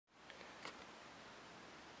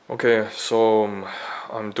Okay, so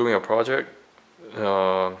I'm doing a project.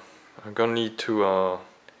 I'm gonna need to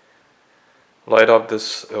light up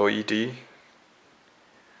this LED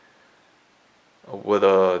with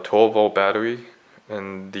a 12-volt battery,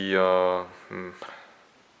 and the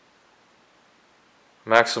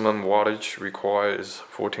maximum wattage required is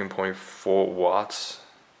 14.4 watts,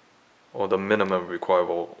 or the minimum required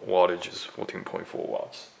wattage is 14.4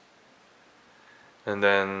 watts. And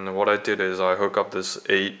then what I did is I hook up this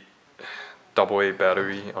 8 AA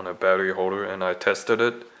battery on a battery holder, and I tested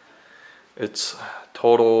it. It's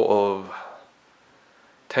total of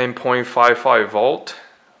 10.55 volt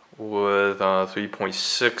with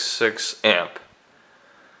 3.66 amp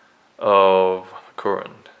of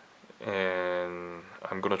current, and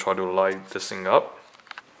I'm gonna try to light this thing up.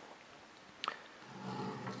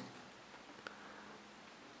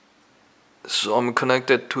 So I'm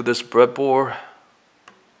connected to this breadboard,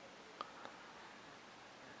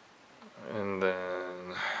 and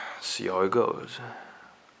then see how it goes.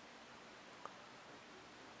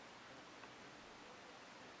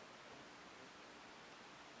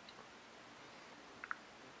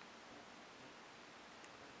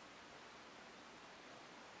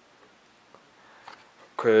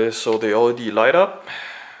 Okay, so the LED light up,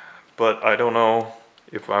 but I don't know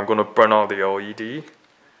if I'm gonna burn out the LED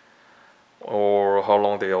or how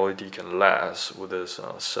long the LED can last with this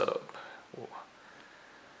setup,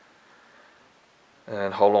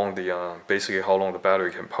 and how long the basically how long the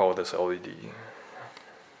battery can power this LED.